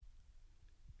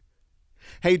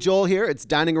Hey, Joel here. It's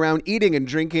dining around, eating and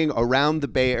drinking around the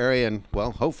Bay Area and,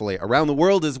 well, hopefully around the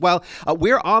world as well.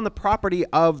 We're on the property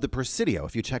of the Presidio.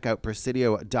 If you check out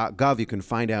presidio.gov, you can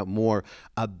find out more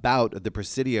about the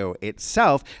Presidio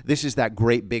itself. This is that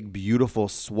great, big, beautiful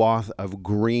swath of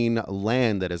green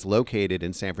land that is located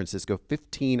in San Francisco,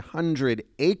 1,500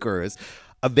 acres,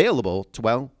 available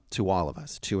to all of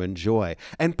us to enjoy.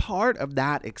 And part of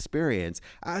that experience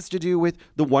has to do with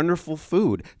the wonderful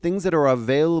food, things that are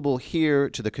available here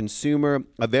to the consumer,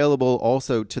 available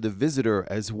also to the visitor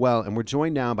as well. And we're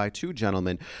joined now by two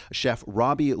gentlemen, Chef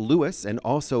Robbie Lewis and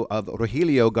also of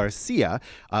Rogelio Garcia,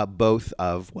 both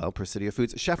of, well, Presidio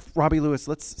Foods. Chef Robbie Lewis,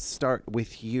 let's start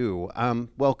with you.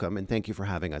 Welcome and thank you for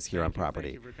having us here on property.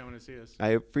 Thank you for coming to see us.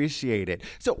 I appreciate it.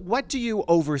 So what do you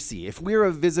oversee? If we're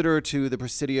a visitor to the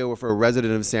Presidio or for a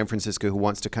resident of San Francisco who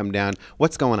wants to come down,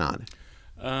 what's going on?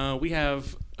 We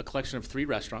have a collection of 3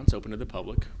 restaurants open to the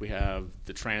public. We have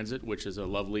the Transit, which is a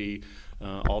lovely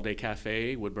all-day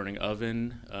cafe, wood-burning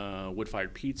oven,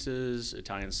 wood-fired pizzas,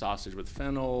 Italian sausage with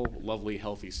fennel, lovely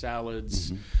healthy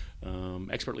salads,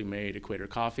 expertly made equator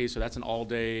coffee. So that's an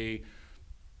all-day,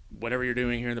 whatever you're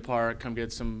doing here in the park, come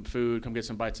get some food, come get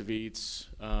some bites of eats.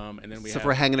 And then if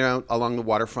we're hanging out along the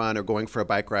waterfront or going for a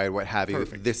bike ride, what have you,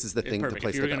 perfect. This is the thing, the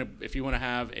place to go. If you want to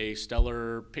have a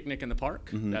stellar picnic in the park,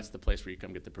 that's the place where you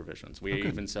come get the provisions. We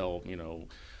even sell,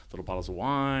 little bottles of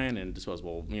wine and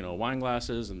disposable, wine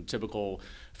glasses and typical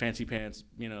fancy pants,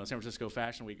 San Francisco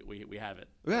fashion. We have it.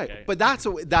 Right, okay? but that's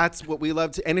what we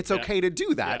love to, and it's okay to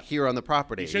do that here on the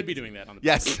property. You should be doing that on the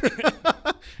Yes. property.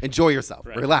 Enjoy yourself.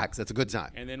 Right. Relax. It's a good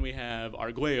time. And then we have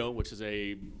Arguello, which is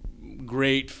a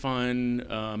great, fun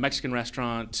Mexican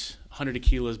restaurant, 100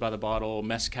 tequilas by the bottle,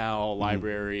 mezcal,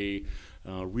 library,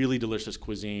 really delicious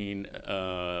cuisine,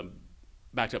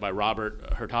 backed up by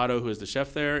Robert Hurtado, who is the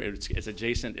chef there. It's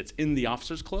adjacent. It's in the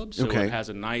Officers Club, so it has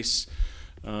a nice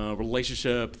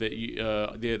relationship.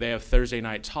 That they have Thursday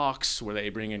night talks where they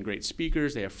bring in great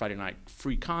speakers. They have Friday night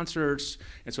free concerts,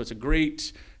 and so it's a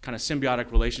great kind of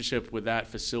symbiotic relationship with that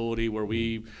facility where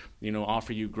we,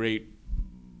 offer you great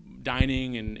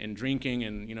dining and drinking,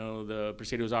 and the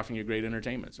Presidio is offering you great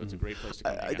entertainment. So it's a great place to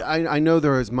come. I know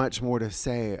there is much more to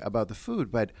say about the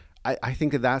food, but I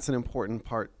think that's an important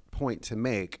point to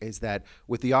make, is that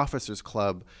with the Officers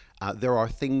Club, there are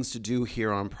things to do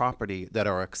here on property that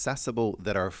are accessible,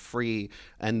 that are free,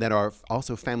 and that are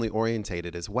also family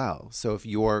orientated as well. So if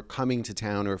you're coming to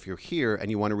town or if you're here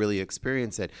and you want to really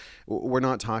experience it, we're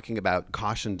not talking about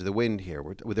caution to the wind here.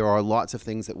 There are lots of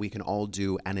things that we can all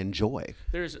do and enjoy.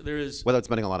 There is without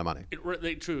spending a lot of money.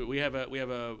 True. We have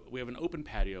an open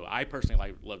patio. I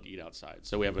personally love to eat outside,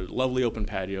 so we have a lovely open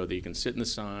patio that you can sit in the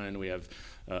sun. We have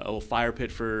a little fire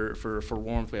pit for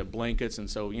warmth. We have blankets, and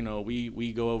so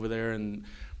we go over there and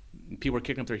people are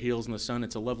kicking up their heels in the sun.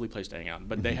 It's a lovely place to hang out.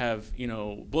 But they have,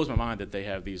 blows my mind that they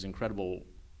have these incredible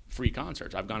free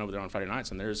concerts. I've gone over there on Friday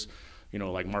nights, and there's,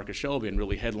 like Marcus Shelby and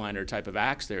really headliner type of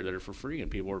acts there that are for free, and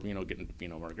people are, getting,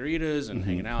 margaritas and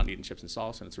hanging out and eating chips and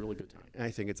salsa, and it's a really good time.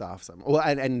 I think it's awesome. Well,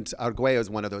 and Arguello is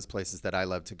one of those places that I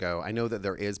love to go. I know that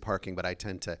there is parking, but I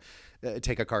tend to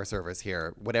take a car service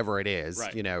here, whatever it is,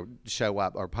 right. Show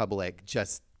up or public,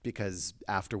 just because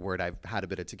afterward I've had a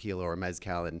bit of tequila or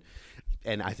mezcal,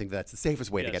 and I think that's the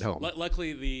safest way to get home.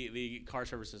 Luckily, the car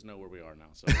services know where we are now,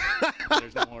 so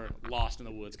there's no more lost in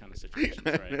the woods kind of situations,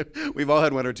 right? We've all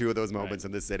had one or two of those moments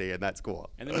in the city, and that's cool.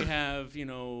 And then we have,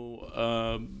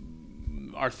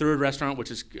 our third restaurant, which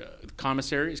is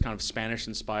Commissary. It's kind of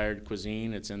Spanish-inspired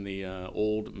cuisine. It's in the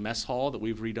old mess hall that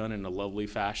we've redone in a lovely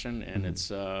fashion, and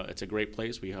it's a great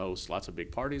place. We host lots of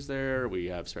big parties there. We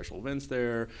have special events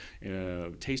there,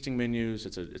 tasting menus.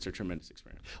 It's a tremendous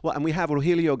experience. Well, and we have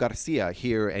Rogelio Garcia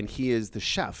here, and he is the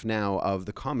chef now of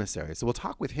the Commissary. So we'll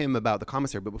talk with him about the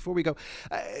Commissary. But before we go,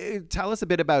 tell us a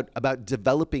bit about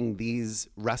developing these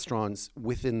restaurants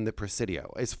within the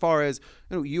Presidio. As far as,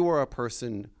 you are a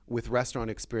person with restaurant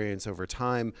experience over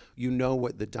time. You know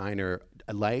what the diner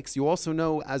likes. You also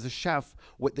know, as a chef,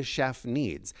 what the chef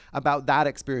needs. About that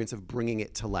experience of bringing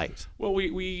it to light. Well,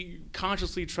 we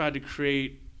consciously tried to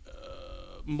create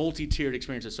multi-tiered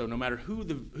experiences. So no matter who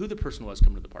the person was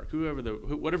coming to the park,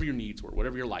 whatever your needs were,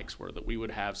 whatever your likes were, that we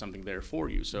would have something there for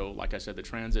you. So like I said, the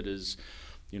Transit is,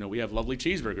 we have lovely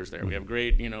cheeseburgers there. We have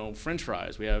great, French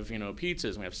fries. We have,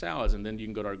 pizzas. And we have salads. And then you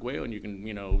can go to Arguello and you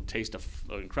can, taste an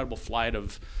incredible flight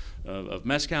of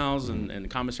mezcals and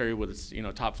Commissary with its,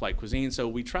 top flight cuisine. So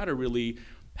we try to really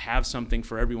have something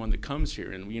for everyone that comes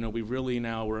here. And, we really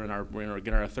now, we're in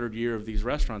our third year of these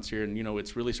restaurants here. And,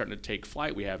 it's really starting to take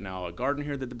flight. We have now a garden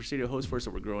here that the Presidio hosts for us,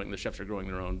 so the chefs are growing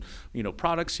their own,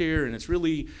 products here. And it's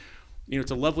really,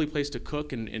 it's a lovely place to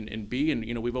cook and be.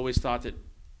 And, we've always thought that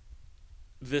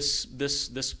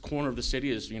this corner of the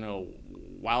city is,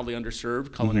 wildly underserved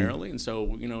culinarily, and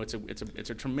so it's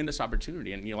a tremendous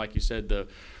opportunity. And like you said,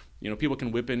 people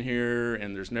can whip in here,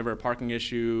 and there's never a parking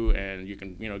issue, and you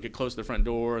can get close to the front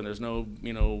door, and there's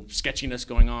no sketchiness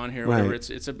going on here. Or whatever.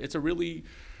 It's a really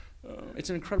it's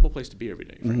an incredible place to be every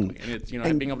day, frankly. And it's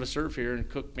and being able to serve here and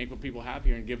cook, make what people have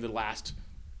here, and give the last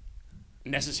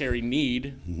necessary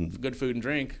need, good food and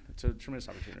drink. It's a tremendous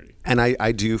opportunity. And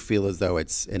I do feel as though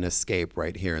it's an escape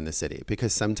right here in the city,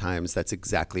 because sometimes that's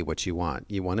exactly what you want.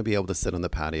 You want to be able to sit on the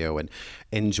patio and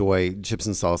enjoy chips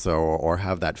and salsa, or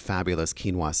have that fabulous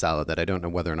quinoa salad that I don't know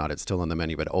whether or not it's still on the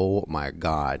menu, but oh my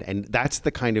God. And that's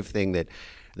the kind of thing that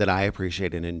I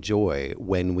appreciate and enjoy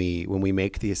when we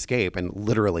make the escape. And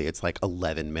literally it's like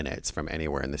 11 minutes from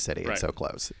anywhere in the city. Right. It's so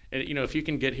close. And, if you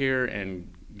can get here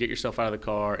and get yourself out of the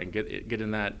car and get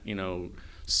in that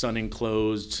sun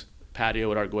enclosed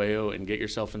patio at Arguello and get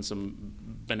yourself in some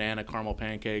banana caramel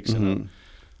pancakes and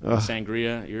a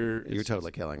sangria, you're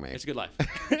totally killing me. It's a good life.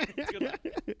 It's a good life.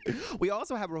 We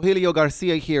also have Rogelio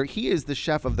Garcia here. He is the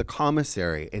chef of the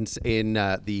Commissary in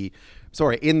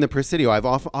the Presidio. I've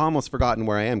almost forgotten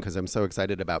where I am because I'm so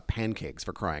excited about pancakes,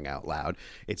 for crying out loud.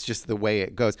 It's just the way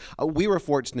it goes. We were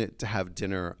fortunate to have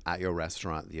dinner at your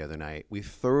restaurant the other night. We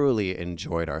thoroughly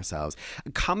enjoyed ourselves.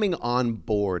 Coming on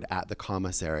board at the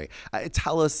Commissary,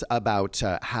 tell us about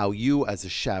how you as a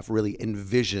chef really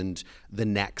envisioned the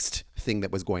next thing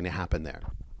that was going to happen there.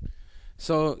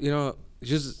 So,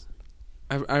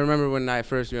 I remember when I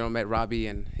first, met Robbie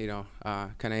and,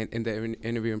 kind of in the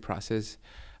interviewing process.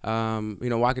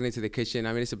 Walking into the kitchen,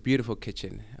 it's a beautiful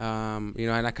kitchen, and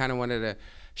I kind of wanted to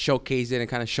showcase it and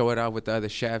kind of show it off with the other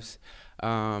chefs,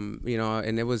 and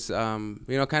it was, I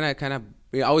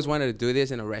always wanted to do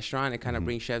this in a restaurant and kind of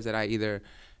bring chefs that I either,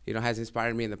 has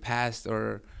inspired me in the past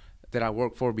or that I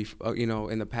worked for before,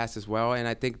 in the past as well. And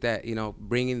I think that,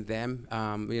 bringing them,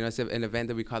 it's an event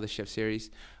that we call the Chef Series.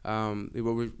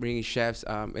 We're bringing chefs,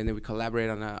 and then we collaborate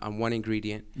on one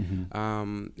ingredient.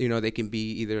 They can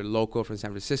be either local from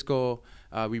San Francisco.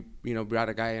 We, brought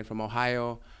a guy in from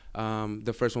Ohio.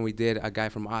 The first one we did, a guy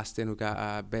from Austin who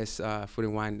got best food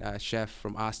and wine chef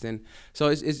from Austin. So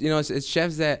it's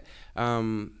chefs that,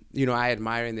 I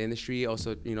admire in the industry.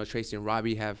 Also, Tracy and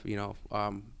Robbie have,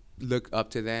 look up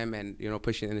to them and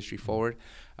pushing the industry forward,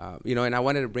 and I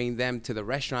wanted to bring them to the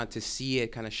restaurant to see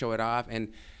it, kind of show it off.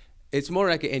 And it's more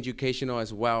like an educational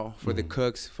as well for the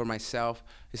cooks, for myself.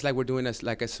 It's like we're doing a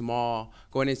small,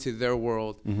 going into their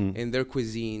world and their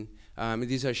cuisine.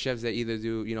 These are chefs that either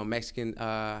do Mexican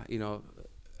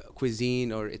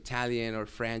cuisine or Italian or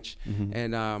French,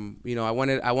 and I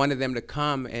wanted them to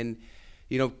come and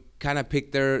kind of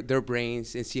pick their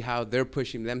brains and see how they're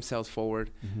pushing themselves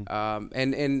forward. And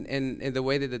the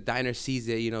way that the diner sees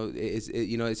it,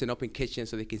 it's an open kitchen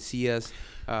so they can see us.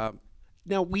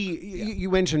 Now,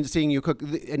 you mentioned seeing you cook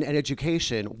and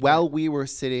education. While we were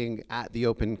sitting at the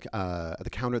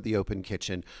counter at the open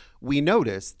kitchen, we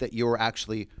noticed that you were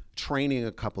actually training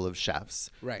a couple of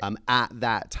chefs at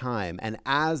that time. And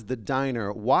as the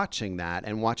diner watching that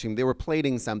and they were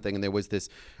plating something, and there was this,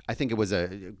 I think it was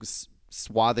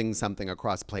swathing something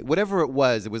across plate, whatever it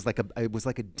was like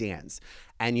a dance,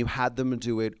 and you had them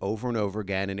do it over and over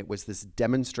again, and it was this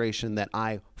demonstration that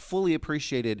I fully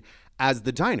appreciated as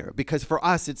the diner, because for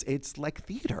us it's like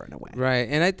theater in a way. Right.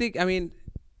 And I think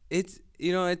it's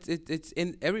it's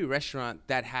in every restaurant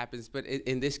that happens, but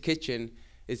in this kitchen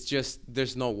it's just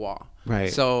there's no wall.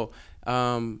 Right. So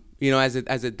as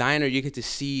a diner, you get to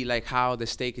see like how the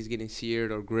steak is getting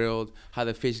seared or grilled, how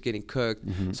the fish is getting cooked.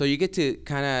 So you get to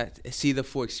kind of see the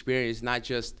full experience, not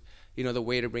just the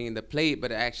waiter bringing the plate,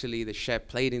 but actually the chef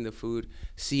plating the food,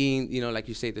 seeing like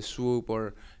you say, the swoop,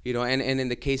 or and in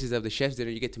the cases of the chef's dinner,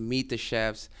 you get to meet the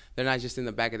chefs. They're not just in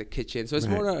the back of the kitchen. So it's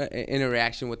more an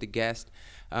interaction with the guest.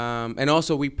 And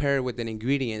also we pair it with an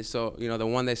ingredient. So the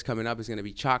one that's coming up is going to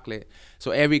be chocolate. So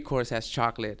every course has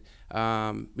chocolate.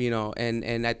 And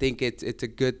I think it's a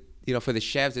good, for the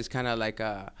chefs, it's kind of like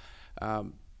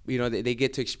they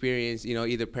get to experience,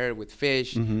 either pair it with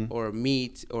fish or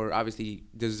meat or obviously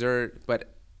dessert,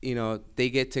 but they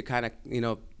get to kind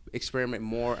of experiment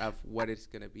more of what it's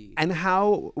going to be. And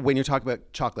how, when you're talking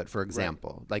about chocolate, for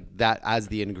example, like that as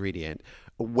the ingredient,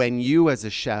 when you as a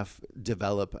chef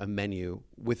develop a menu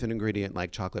with an ingredient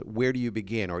like chocolate, where do you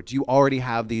begin? Or do you already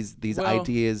have these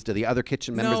ideas? Do the other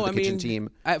kitchen members of the kitchen team?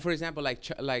 For example,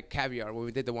 like caviar, when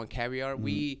we did the one caviar,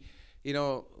 we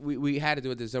had to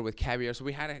do a dessert with caviar. So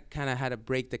we had to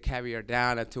break the caviar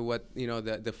down into what,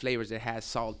 the flavors it has: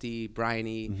 salty,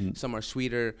 briny, some are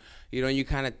sweeter, and you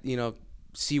kind of,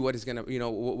 see what is gonna,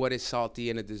 what is salty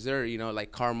in a dessert,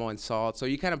 like caramel and salt. So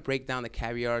you kind of break down the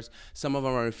caviars. Some of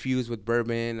them are infused with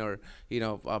bourbon or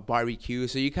barbecue.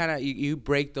 So you kind of you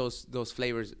break those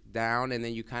flavors down, and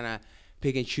then you kind of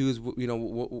pick and choose,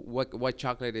 what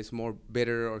chocolate is more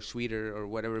bitter or sweeter or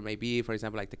whatever it may be. For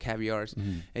example, like the caviars,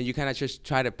 and you kind of just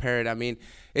try to pair it. I mean,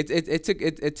 it's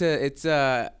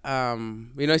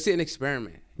an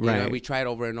experiment. Right. We try it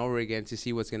over and over again to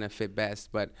see what's gonna fit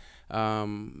best. But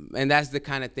and that's the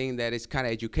kind of thing that is kind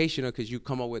of educational, because you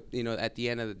come up with, at the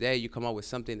end of the day, you come up with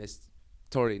something that's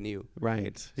totally new.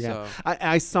 Right. Yeah. So,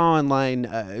 I saw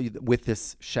online with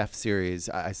this chef series,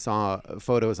 I saw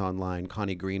photos online.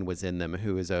 Connie Green was in them,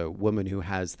 who is a woman who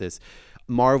has this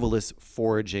marvelous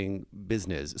foraging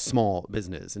business, small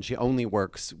business, and she only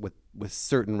works with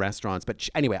certain restaurants. But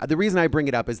anyway, the reason I bring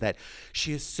it up is that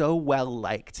she is so well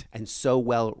liked and so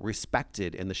well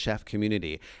respected in the chef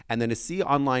community. And then to see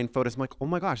online photos, I'm like, oh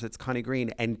my gosh, that's Connie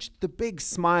Green. And the big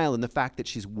smile and the fact that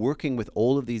she's working with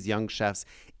all of these young chefs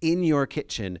in your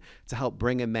kitchen to help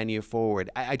bring a menu forward.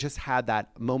 I just had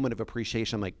that moment of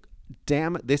appreciation. I'm like,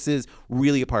 damn, this is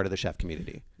really a part of the chef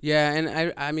community. yeah,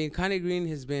 and I mean, Connie Green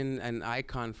has been an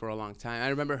icon for a long time. I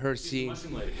remember her seeing.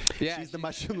 Mushroom lady. Yeah, She's the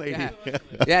mushroom lady. Yeah,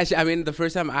 yeah. I mean, the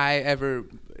first time I ever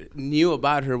knew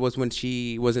about her was when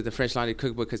she was at the French Laundry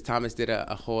Cookbook, because Thomas did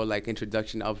a whole like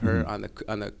introduction of her on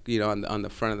the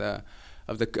front of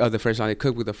the French Laundry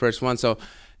Cookbook, the first one. So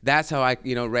that's how I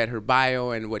read her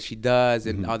bio and what she does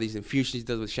and all these infusions she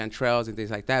does with chanterelles and things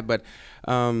like that. But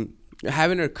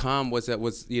having her come was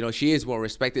she is well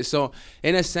respected. So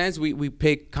in a sense, we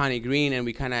picked Connie Green, and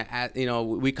we kind of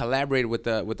we collaborated with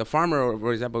the farmer, or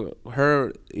for example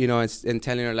her, and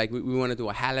telling her like we want to do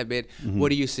a halibut. What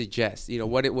do you suggest?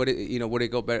 Would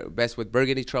it go best with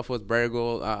burgundy truffles,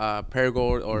 Perigold,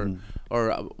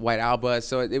 or white Alba?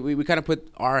 So we kind of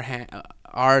put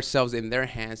ourselves in their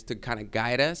hands to kind of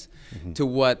guide us to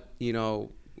what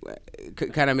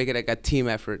kind of make it like a team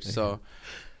effort. So.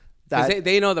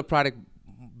 They know the product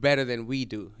better than we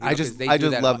do. I just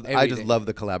love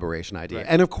the collaboration idea. Right.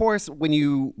 And of course, when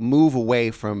you move away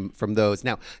from those,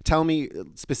 now tell me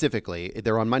specifically,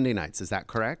 they're on Monday nights, is that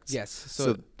correct? Yes.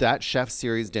 So that chef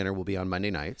series dinner will be on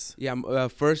Monday nights. Yeah,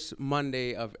 first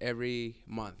Monday of every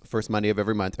month. First Monday of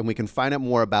every month. And we can find out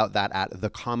more about that at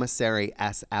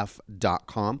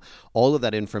thecommissarysf.com. All of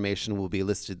that information will be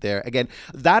listed there. Again,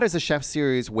 that is a chef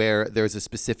series where there's a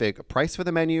specific price for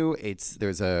the menu.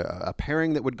 There's a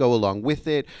pairing that would go along with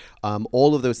it.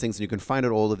 All of those things, and you can find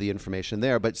out all of the information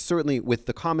there. But certainly with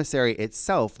the commissary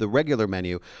itself, the regular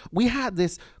menu, we had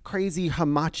this crazy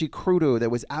hamachi crudo that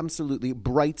was absolutely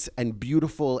bright and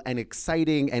beautiful and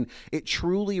exciting, and it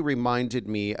truly reminded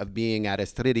me of being at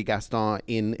Estrella Gaston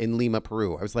in Lima,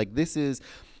 Peru. I was like, this is...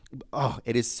 Oh,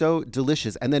 it is so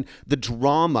delicious. And then the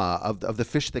drama of the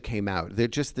fish that came out. They're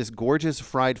just this gorgeous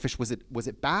fried fish. Was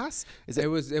it bass? It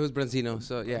was branzino.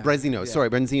 So yeah. Branzino. Sorry,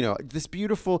 branzino. This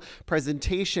beautiful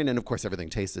presentation, and of course everything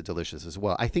tasted delicious as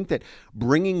well. I think that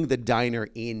bringing the diner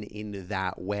in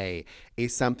that way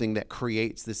is something that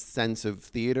creates this sense of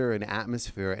theater and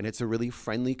atmosphere, and it's a really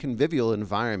friendly, convivial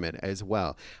environment as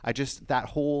well. That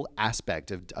whole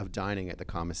aspect of dining at the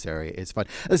commissary is fun.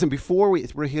 Listen,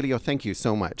 Rogelio, thank you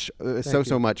so much.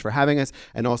 So much for having us,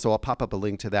 and also I'll pop up a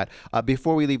link to that.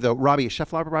 Before we leave, though,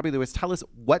 Chef Robbie Lewis, tell us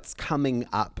what's coming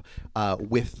up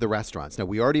with the restaurants. Now,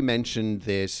 we already mentioned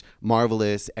this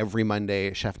marvelous every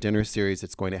Monday chef dinner series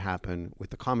that's going to happen with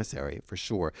the commissary for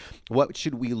sure. What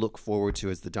should we look forward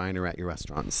to as the diner at your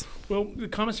restaurants? Well, the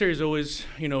commissary is always,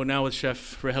 now with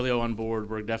Chef Rogelio on board,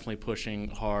 we're definitely pushing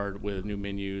hard with new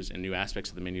menus and new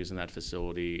aspects of the menus in that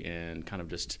facility, and kind of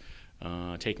just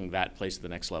taking that place to the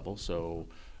next level. So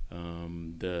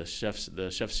the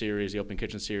chef series, the open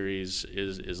kitchen series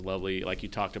is lovely. Like you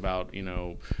talked about,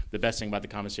 the best thing about the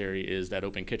commissary is that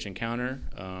open kitchen counter.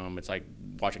 It's like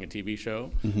watching a TV show.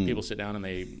 People sit down and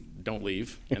they don't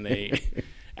leave, and they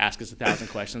ask us 1,000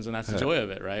 questions, and that's the joy of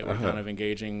it, right? We're kind of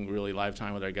engaging really live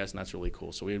time with our guests, and that's really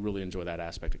cool. So we really enjoy that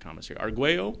aspect of commissary.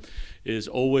 Arguello is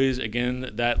always, again,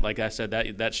 that, like I said,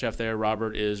 that chef there,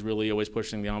 Robert, is really always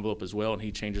pushing the envelope as well, and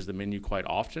he changes the menu quite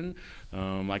often.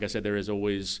 Like I said, there is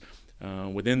always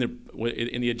in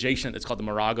the adjacent, it's called the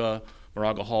Moraga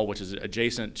Hall, which is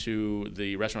adjacent to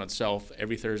the restaurant itself.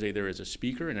 Every Thursday there is a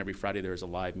speaker, and every Friday there is a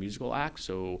live musical act.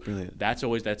 So Brilliant. That's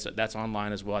always that's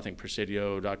online as well. I think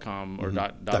Presidio.com or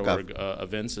 .org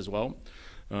events as well.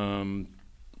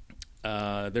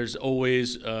 There's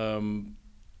always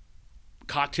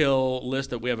cocktail list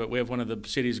that we have one of the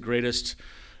city's greatest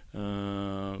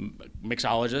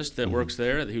mixologist that works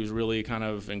there, who's really kind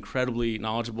of incredibly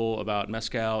knowledgeable about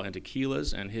mezcal and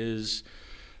tequilas, and his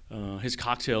his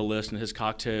cocktail list and his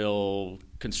cocktail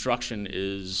construction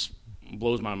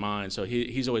blows my mind. So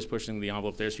he's always pushing the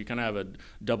envelope there. So you kind of have a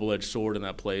double-edged sword in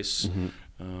that place.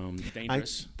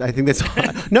 Dangerous. I think that's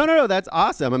no. That's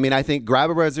awesome. I mean, I think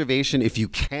grab a reservation if you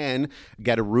can.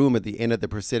 Get a room at the inn at the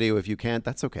Presidio if you can't.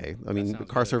 That's okay. I mean, the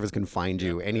car service can find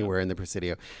you anywhere in the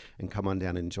Presidio, and come on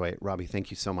down and enjoy it. Robbie, thank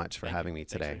you so much for having me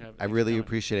today. I really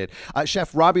appreciate it.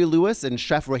 Chef Robbie Lewis and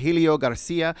Chef Rogelio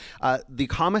Garcia. The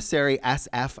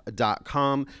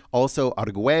Commissarysf.com. Also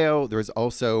Arguello. There's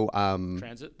also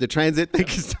the Transit.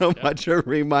 Thank you so much for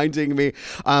reminding me.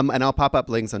 And I'll pop up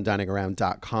links on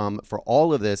diningaround.com for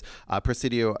all of this,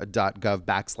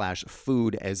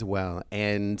 presidio.gov/food as well.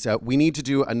 And we need to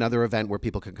do another event where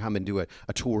people can come and do a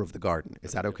tour of the garden.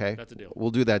 Is that okay? That's a deal.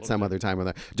 We'll do that some other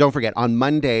time. Don't forget, on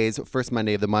Mondays, first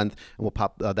Monday of the month, and we'll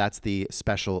pop. That's the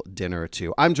special dinner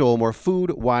too. I'm Joel Moore,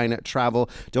 Food, Wine, Travel.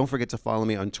 Don't forget to follow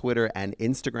me on Twitter and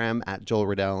Instagram at Joel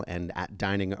Riddell and at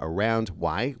Dining Around.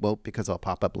 Why? Well, because I'll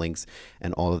pop up links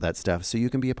and all of that stuff so you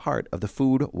can be a part of the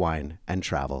food, wine, and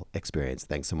travel experience.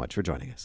 Thanks so much for joining us.